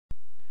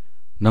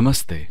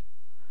Namaste.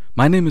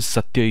 My name is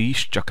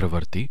Satyaish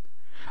Chakravarti.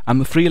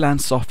 I'm a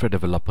freelance software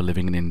developer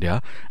living in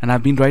India, and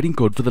I've been writing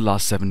code for the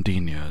last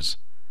 17 years.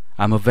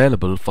 I'm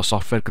available for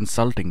software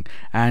consulting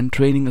and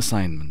training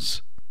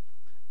assignments.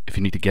 If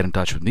you need to get in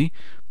touch with me,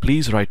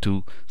 please write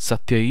to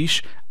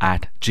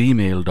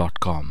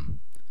satyaish@gmail.com.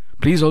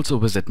 Please also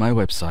visit my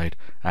website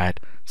at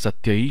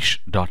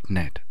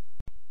satyaish.net.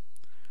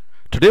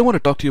 Today I want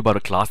to talk to you about a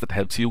class that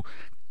helps you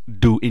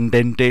do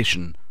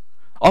indentation.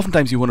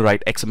 Oftentimes you want to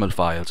write XML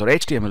files or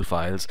HTML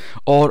files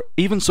or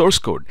even source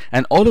code,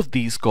 and all of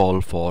these call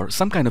for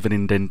some kind of an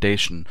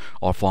indentation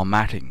or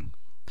formatting.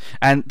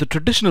 And the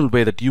traditional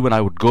way that you and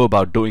I would go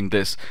about doing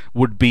this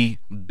would be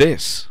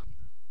this.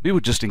 We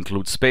would just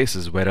include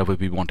spaces wherever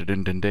we wanted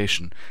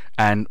indentation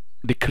and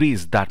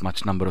decrease that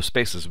much number of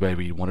spaces where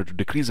we wanted to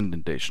decrease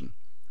indentation.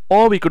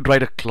 Or we could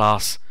write a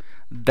class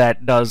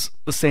that does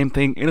the same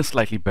thing in a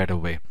slightly better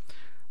way.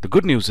 The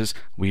good news is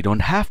we don't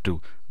have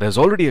to. There's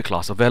already a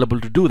class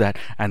available to do that,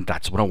 and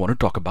that's what I want to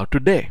talk about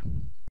today.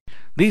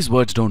 These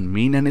words don't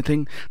mean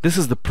anything. This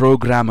is the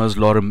programmer's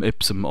lorem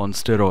ipsum on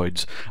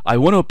steroids. I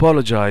want to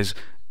apologize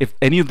if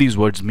any of these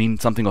words mean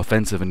something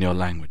offensive in your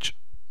language.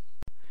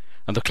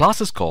 And the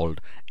class is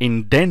called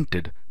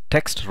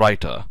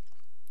IndentedTextWriter,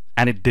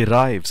 and it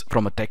derives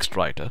from a text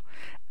writer,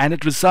 and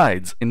it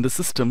resides in the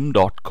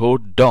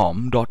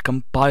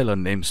system.codedom.compiler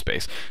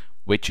namespace,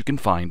 which you can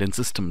find in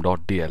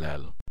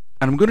system.dll.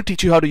 And I'm going to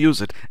teach you how to use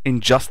it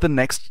in just the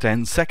next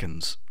 10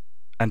 seconds.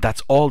 And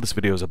that's all this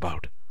video is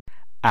about.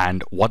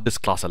 And what this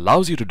class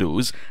allows you to do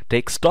is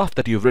take stuff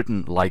that you've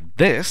written like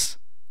this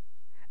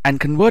and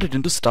convert it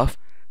into stuff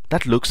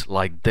that looks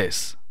like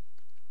this.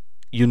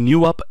 You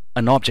new up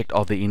an object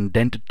of the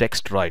indented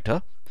text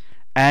writer,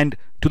 and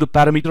to the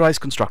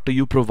parameterized constructor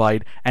you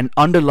provide an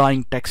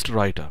underlying text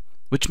writer,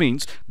 which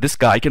means this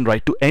guy can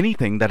write to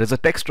anything that is a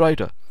text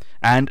writer.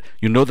 And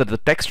you know that the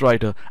text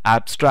writer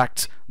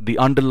abstracts the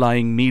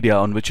underlying media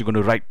on which you're going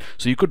to write.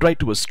 So you could write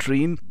to a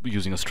stream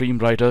using a stream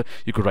writer,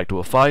 you could write to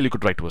a file, you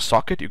could write to a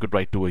socket, you could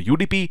write to a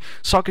UDP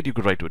socket, you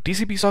could write to a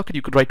TCP socket,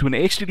 you could write to an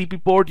HTTP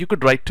port, you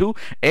could write to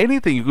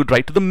anything, you could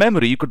write to the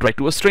memory, you could write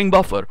to a string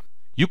buffer.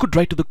 You could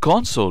write to the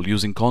console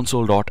using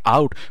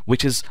console.out,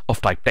 which is of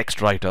type text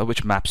writer,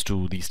 which maps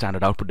to the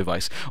standard output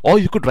device. Or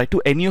you could write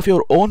to any of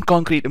your own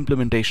concrete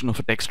implementation of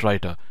a text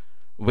writer,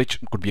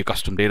 which could be a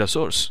custom data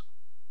source.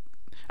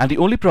 And the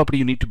only property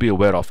you need to be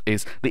aware of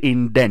is the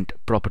indent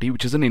property,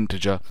 which is an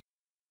integer.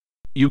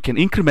 You can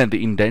increment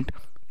the indent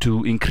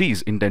to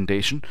increase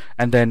indentation,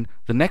 and then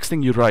the next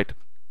thing you write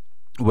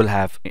will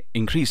have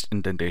increased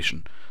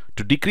indentation.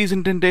 To decrease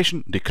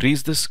indentation,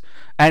 decrease this,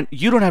 and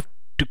you don't have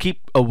to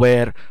keep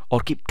aware or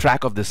keep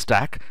track of this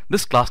stack.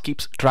 This class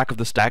keeps track of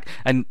the stack,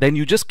 and then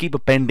you just keep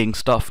appending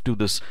stuff to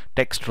this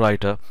text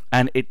writer,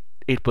 and it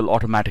will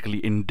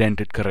automatically indent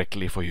it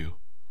correctly for you.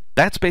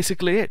 That's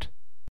basically it.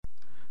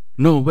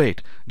 No,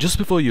 wait, just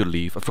before you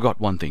leave, I forgot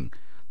one thing.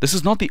 This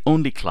is not the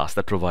only class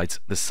that provides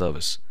this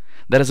service.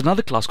 There is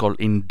another class called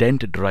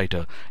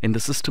IndentedWriter in the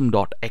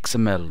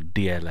system.xml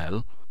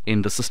DLL,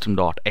 in the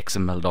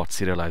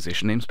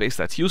system.xml.serialization namespace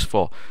that's used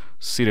for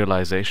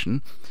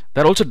serialization,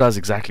 that also does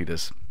exactly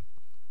this,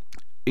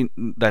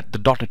 that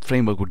the .NET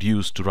framework would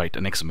use to write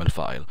an XML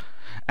file.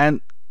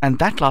 And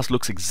that class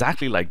looks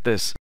exactly like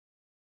this.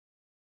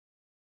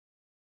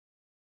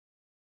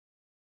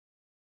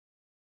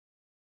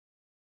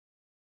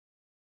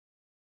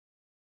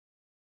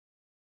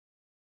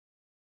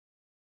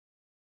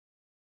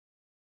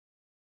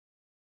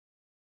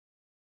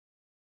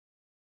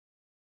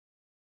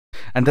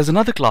 And there's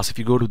another class. If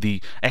you go to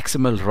the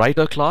XML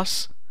writer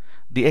class,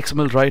 the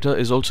XML writer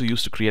is also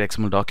used to create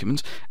XML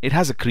documents. It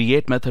has a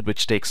create method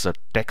which takes a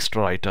text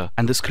writer,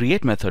 and this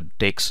create method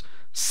takes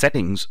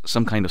settings,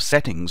 some kind of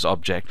settings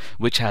object,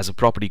 which has a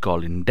property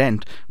called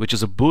indent, which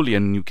is a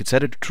boolean. You can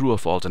set it to true or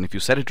false, and if you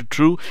set it to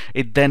true,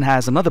 it then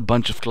has another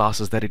bunch of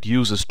classes that it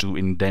uses to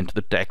indent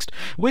the text,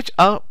 which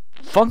are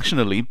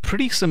functionally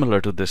pretty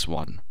similar to this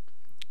one.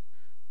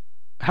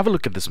 Have a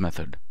look at this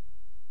method.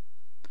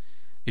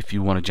 If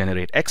you want to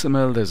generate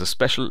XML, there's a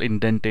special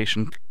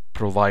indentation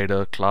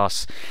provider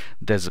class.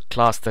 There's a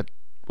class that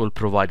will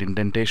provide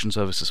indentation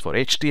services for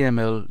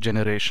HTML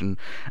generation,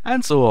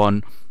 and so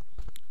on.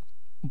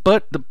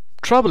 But the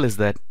trouble is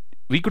that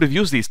we could have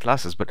used these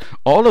classes, but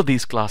all of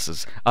these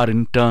classes are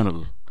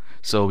internal,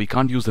 so we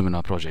can't use them in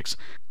our projects.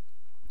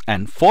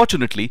 And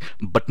fortunately,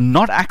 but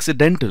not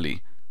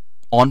accidentally,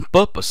 on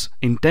purpose,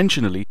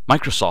 intentionally,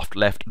 Microsoft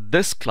left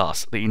this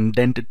class, the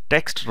indented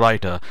text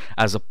writer,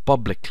 as a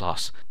public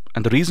class.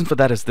 And the reason for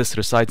that is this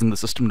resides in the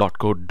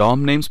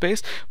system.codedom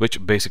namespace,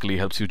 which basically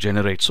helps you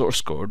generate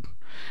source code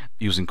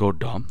using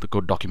CodeDOM, the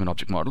code document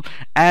object model.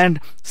 And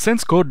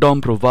since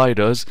CodeDOM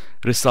providers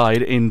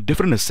reside in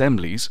different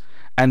assemblies,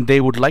 and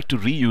they would like to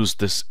reuse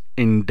this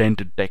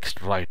indented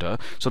text writer,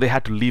 so they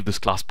had to leave this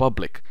class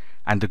public.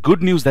 And the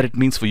good news that it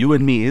means for you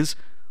and me is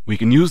we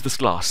can use this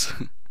class.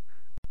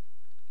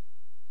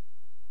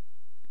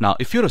 Now,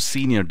 if you're a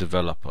senior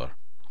developer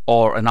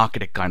or an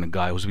architect kind of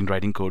guy who's been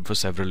writing code for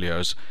several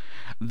years,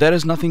 There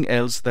is nothing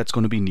else that's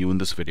going to be new in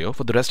this video.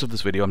 For the rest of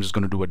this video, I'm just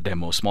going to do a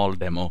demo, small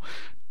demo.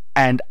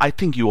 And I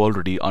think you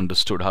already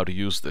understood how to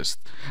use this.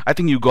 I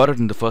think you got it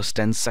in the first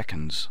 10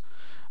 seconds.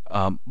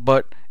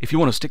 But if you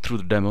want to stick through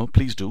the demo,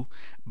 please do.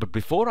 But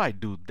before I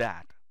do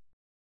that,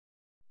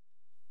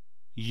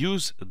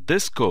 use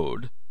this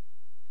code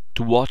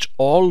to watch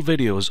all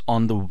videos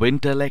on the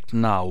Wintellect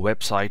Now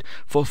website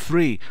for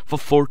free for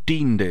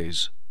 14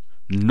 days.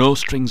 No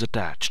strings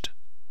attached.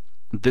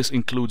 This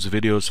includes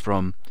videos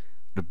from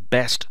the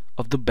best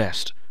of the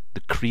best,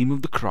 the cream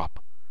of the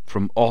crop,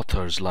 from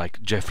authors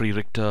like Jeffrey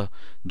Richter,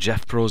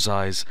 Jeff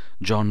Prozis,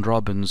 John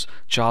Robbins,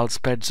 Charles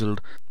Petzold,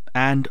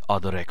 and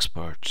other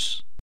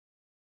experts.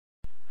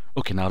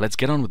 Okay, now let's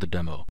get on with the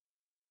demo.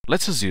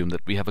 Let's assume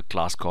that we have a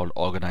class called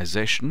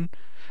organization,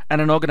 and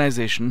an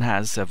organization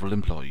has several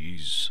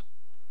employees.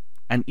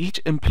 And each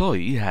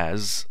employee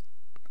has,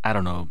 I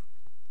don't know,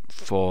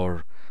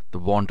 for the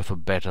want of a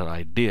better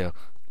idea,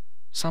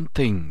 some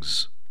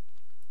things.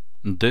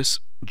 This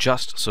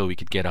just so we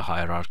could get a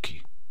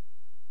hierarchy.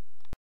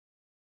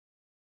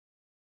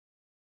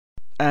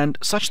 And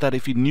such that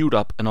if we newed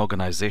up an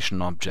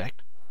organization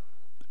object,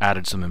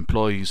 added some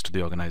employees to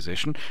the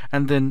organization,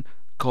 and then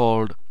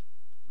called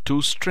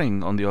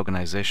toString on the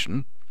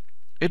organization,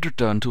 it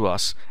returned to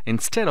us,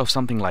 instead of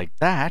something like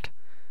that,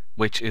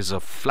 which is a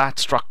flat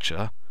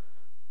structure,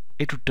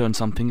 it returned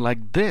something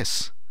like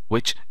this,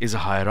 which is a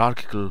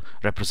hierarchical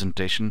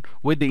representation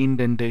with the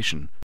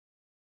indentation.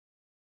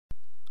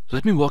 So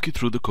let me walk you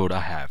through the code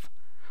I have.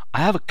 I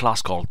have a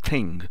class called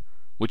thing,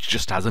 which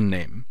just has a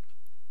name.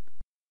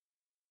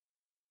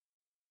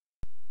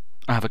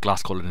 I have a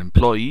class called an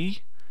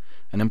employee.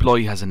 An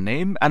employee has a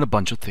name and a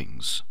bunch of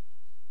things.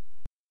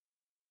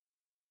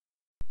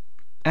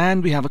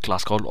 And we have a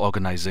class called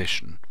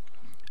organization.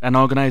 An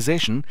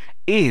organization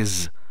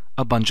is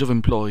a bunch of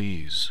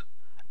employees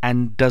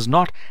and does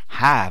not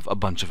have a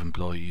bunch of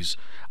employees.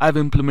 I've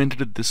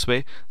implemented it this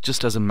way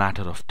just as a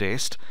matter of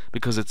taste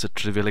because it's a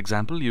trivial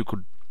example. You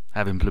could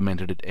have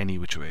implemented it any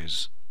which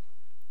ways.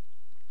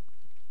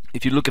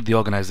 If you look at the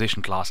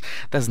organization class,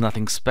 there's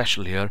nothing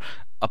special here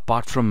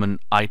apart from an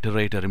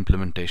iterator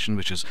implementation,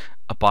 which is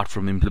apart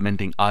from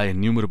implementing I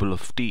enumerable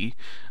of t,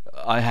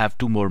 I have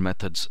two more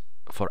methods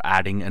for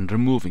adding and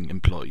removing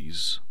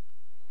employees.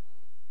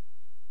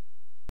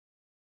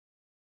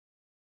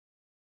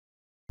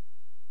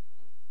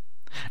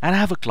 And I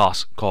have a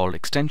class called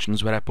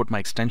extensions where I put my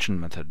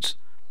extension methods.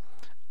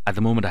 At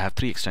the moment I have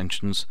 3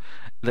 extensions.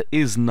 The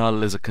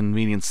is-null is a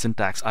convenient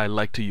syntax I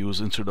like to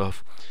use instead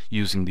of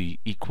using the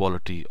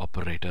equality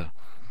operator.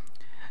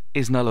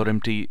 Is-null or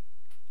empty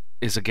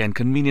is again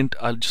convenient.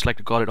 I'll just like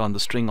to call it on the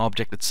string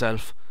object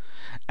itself.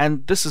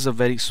 And this is a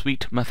very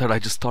sweet method I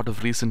just thought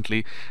of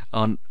recently.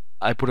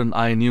 I put in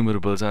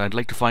IEnumerables and I'd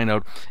like to find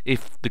out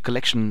if the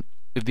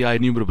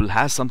IEnumerable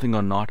has something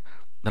or not.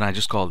 Then I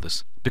just call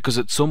this, because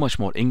it's so much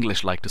more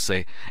English-like to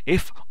say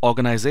if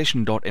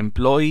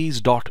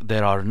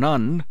organization.employees.there are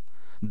none,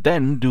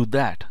 then do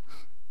that.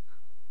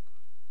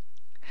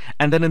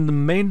 And then in the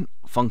main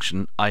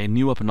function I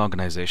new up an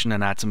organization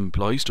and add some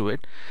employees to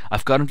it.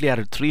 I've currently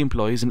added 3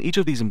 employees, and each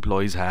of these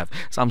employees have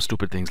some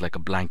stupid things like a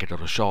blanket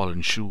or a shawl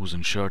and shoes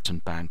and shirts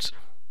and pants.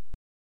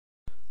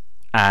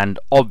 And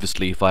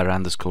obviously if I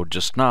ran this code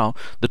just now,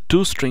 the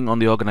toString on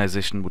the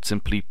organization would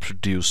simply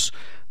produce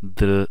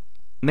the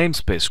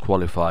namespace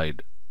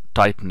qualified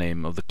type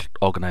name of the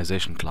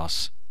organization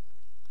class.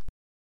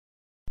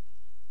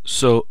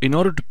 So in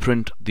order to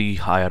print the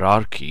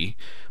hierarchy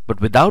but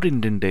without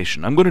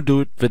indentation, I'm going to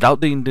do it without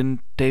the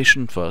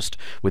indentation first,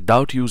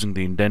 without using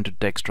the indented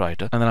text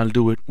writer, and then I'll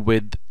do it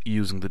with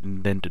using the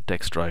indented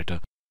text writer.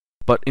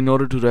 But in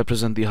order to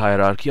represent the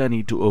hierarchy I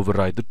need to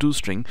override the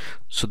toString,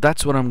 so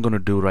that's what I'm going to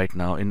do right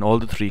now in all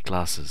the 3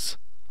 classes: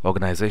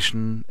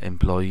 organization,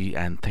 employee,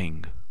 and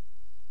thing.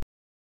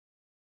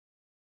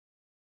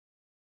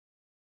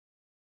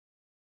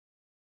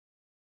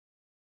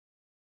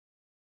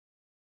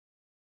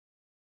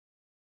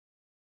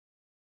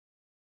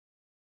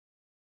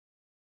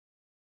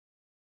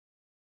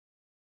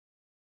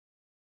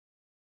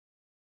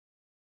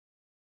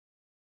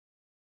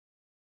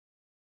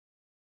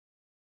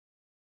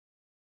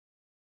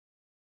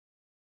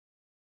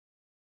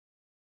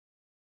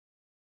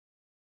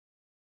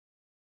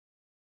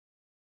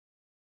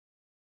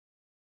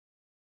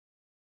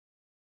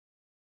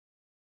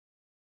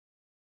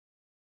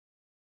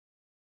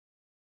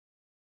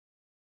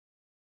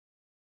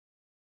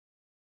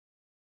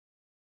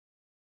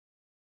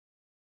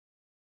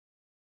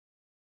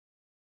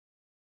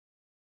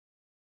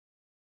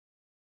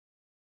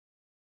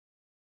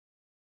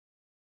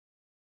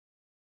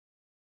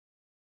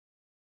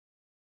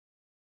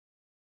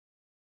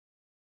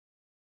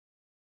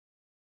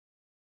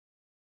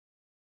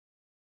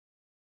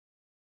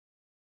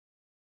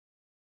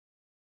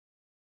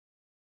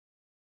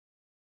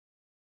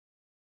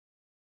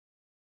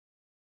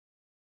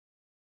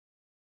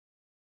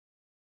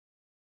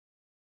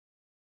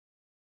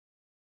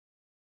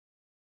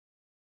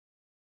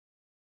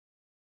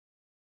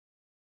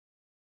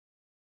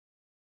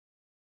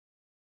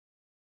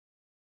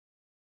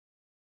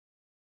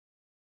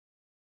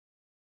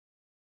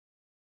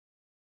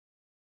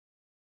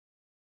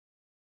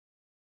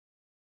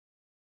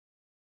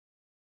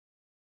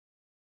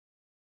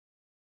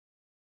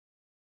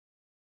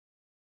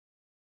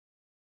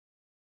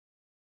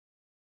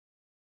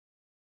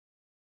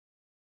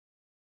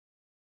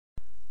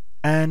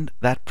 and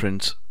that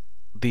prints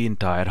the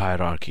entire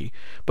hierarchy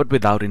but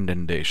without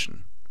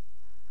indentation.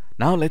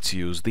 Now let's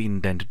use the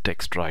indented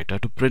text writer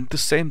to print the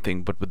same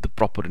thing but with the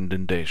proper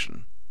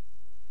indentation.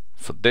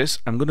 For this,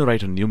 I'm going to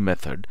write a new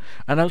method,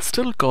 and I'll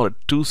still call it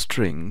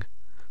toString.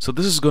 So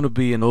this is going to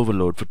be an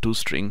overload for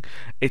toString.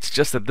 It's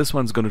just that this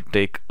one's going to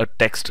take a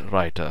text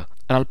writer,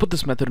 and I'll put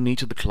this method in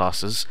each of the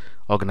classes: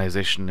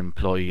 organization,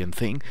 employee, and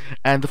thing.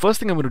 And the first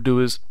thing I'm going to do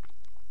is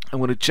I'm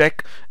going to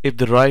check if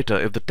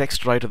the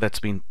text writer that's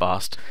been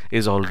passed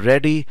is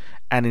already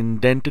an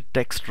indented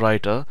text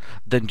writer,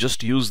 then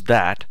just use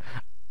that.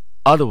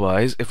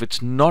 Otherwise, if it's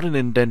not an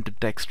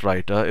indented text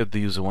writer, if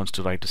the user wants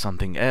to write to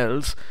something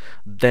else,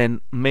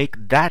 then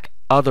make that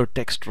other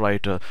text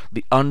writer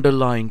the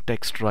underlying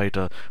text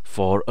writer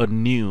for a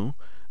new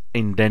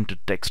indented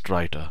text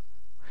writer.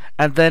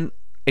 And then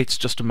it's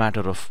just a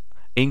matter of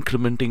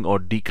incrementing or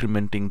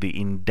decrementing the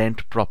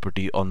indent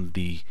property on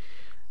the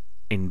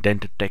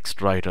indented text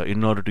writer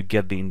in order to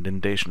get the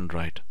indentation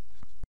right.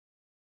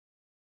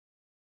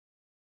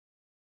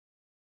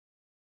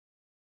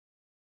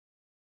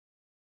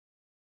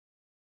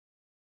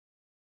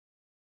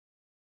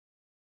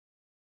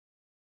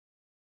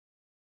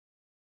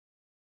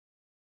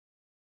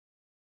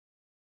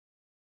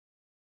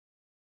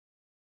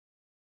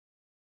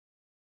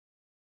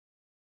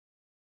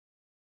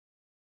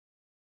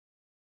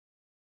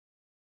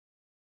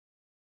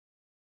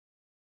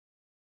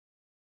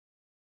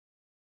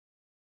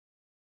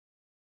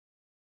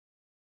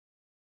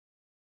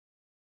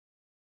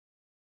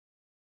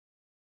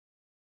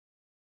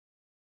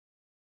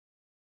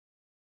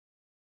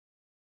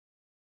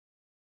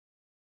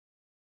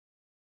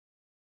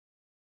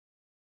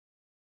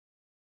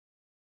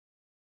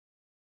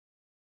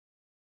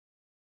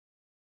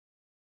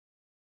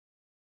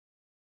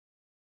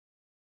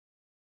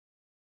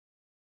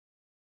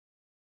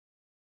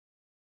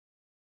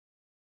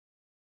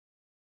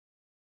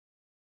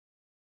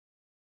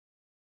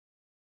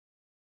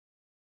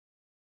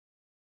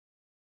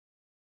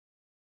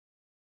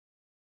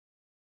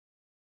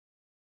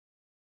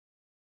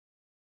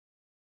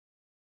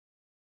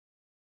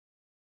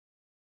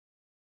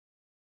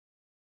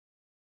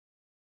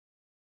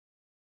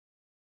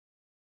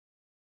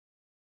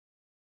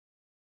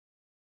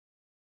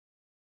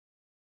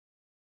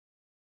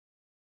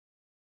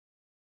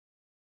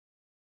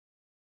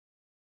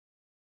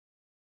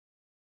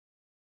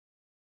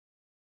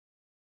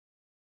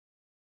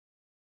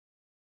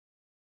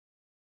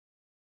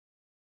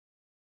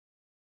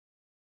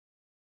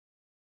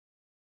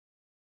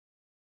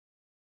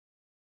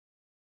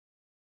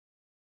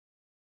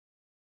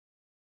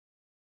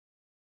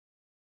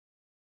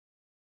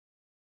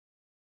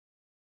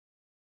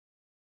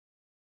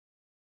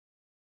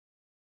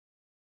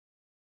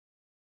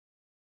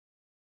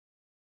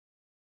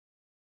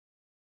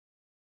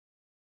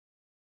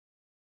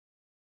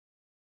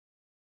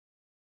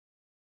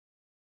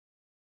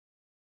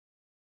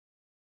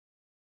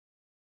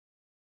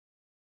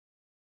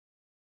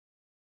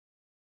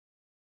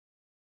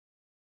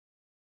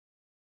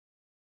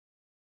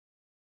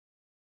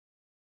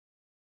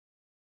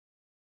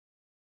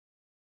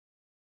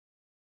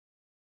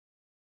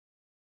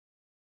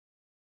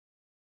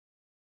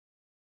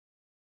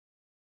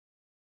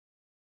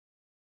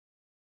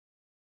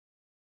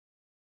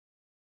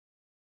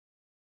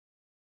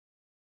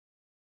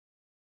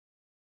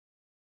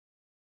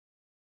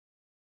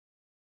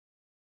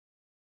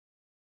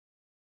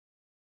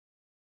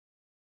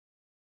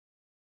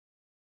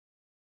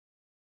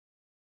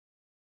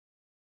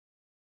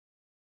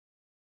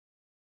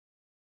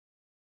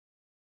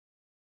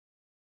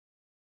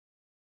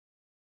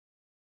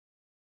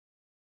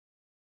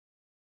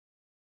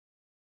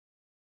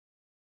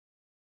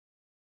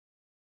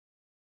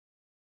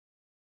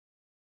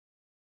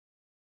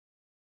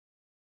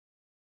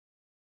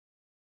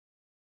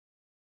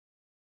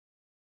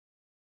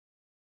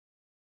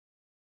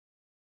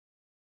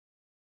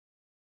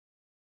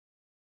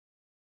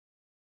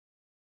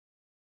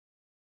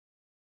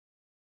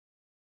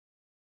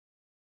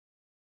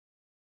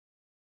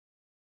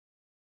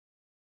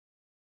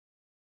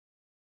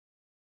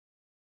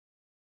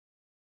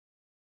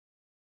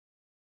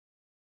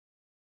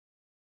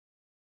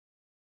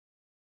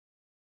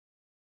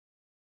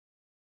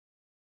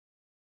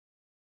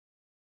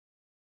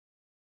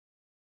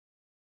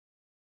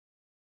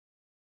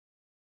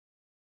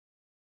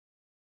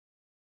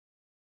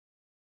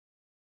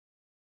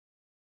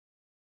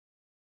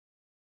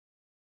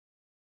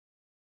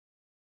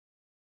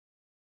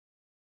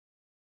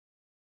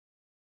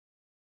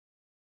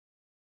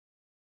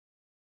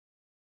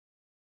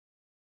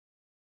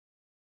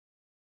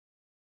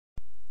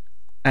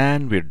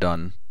 And we're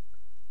done.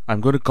 I'm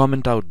going to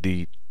comment out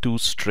the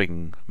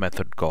toString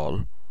method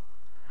call,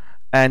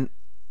 and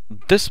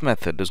this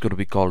method is going to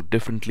be called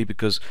differently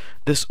because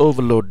this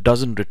overload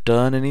doesn't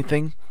return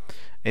anything.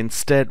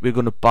 Instead, we're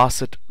going to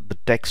pass it the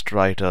text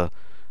writer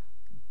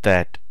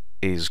that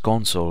is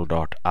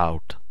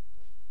console.out.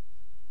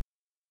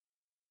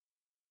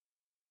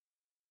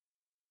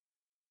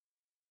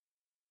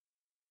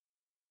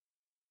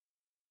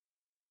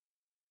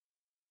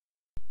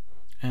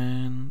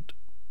 And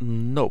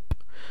nope,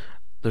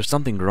 there's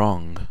something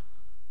wrong.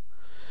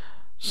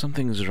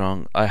 Something is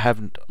wrong. I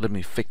haven't. Let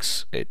me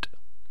fix it.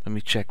 Let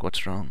me check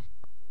what's wrong.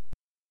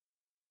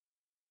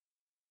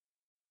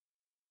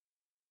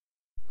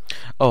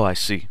 Oh, I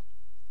see.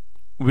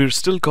 We're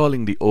still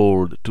calling the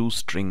old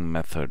toString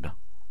method.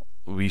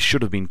 We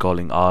should have been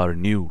calling our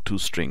new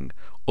toString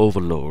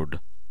overload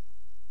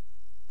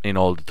in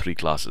all the three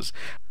classes.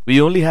 We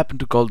only happen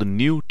to call the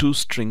new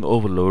toString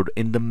overload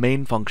in the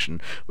main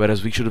function,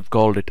 whereas we should have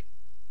called it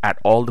at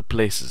all the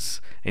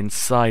places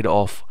inside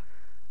of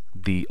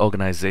the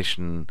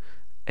organization,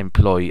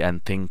 employee,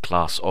 and thing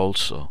class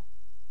also.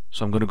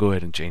 So I'm going to go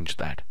ahead and change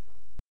that.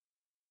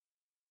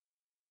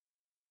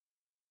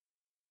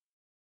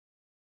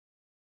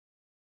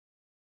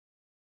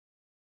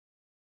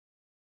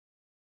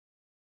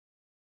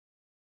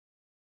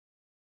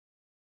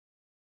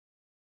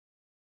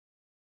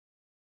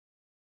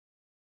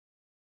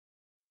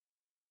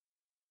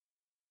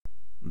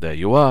 There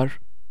you are.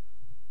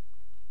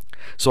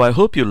 So I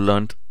hope you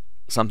learned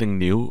something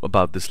new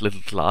about this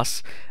little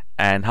class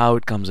and how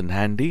it comes in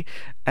handy,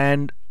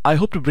 and I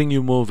hope to bring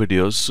you more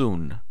videos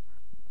soon.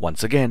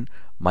 Once again,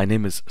 my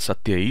name is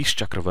Satyaish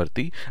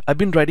Chakravarti. I've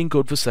been writing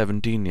code for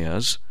 17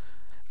 years.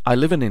 I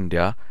live in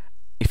India.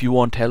 If you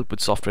want help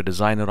with software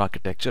design or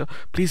architecture,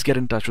 please get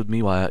in touch with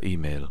me via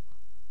email.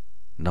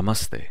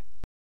 Namaste.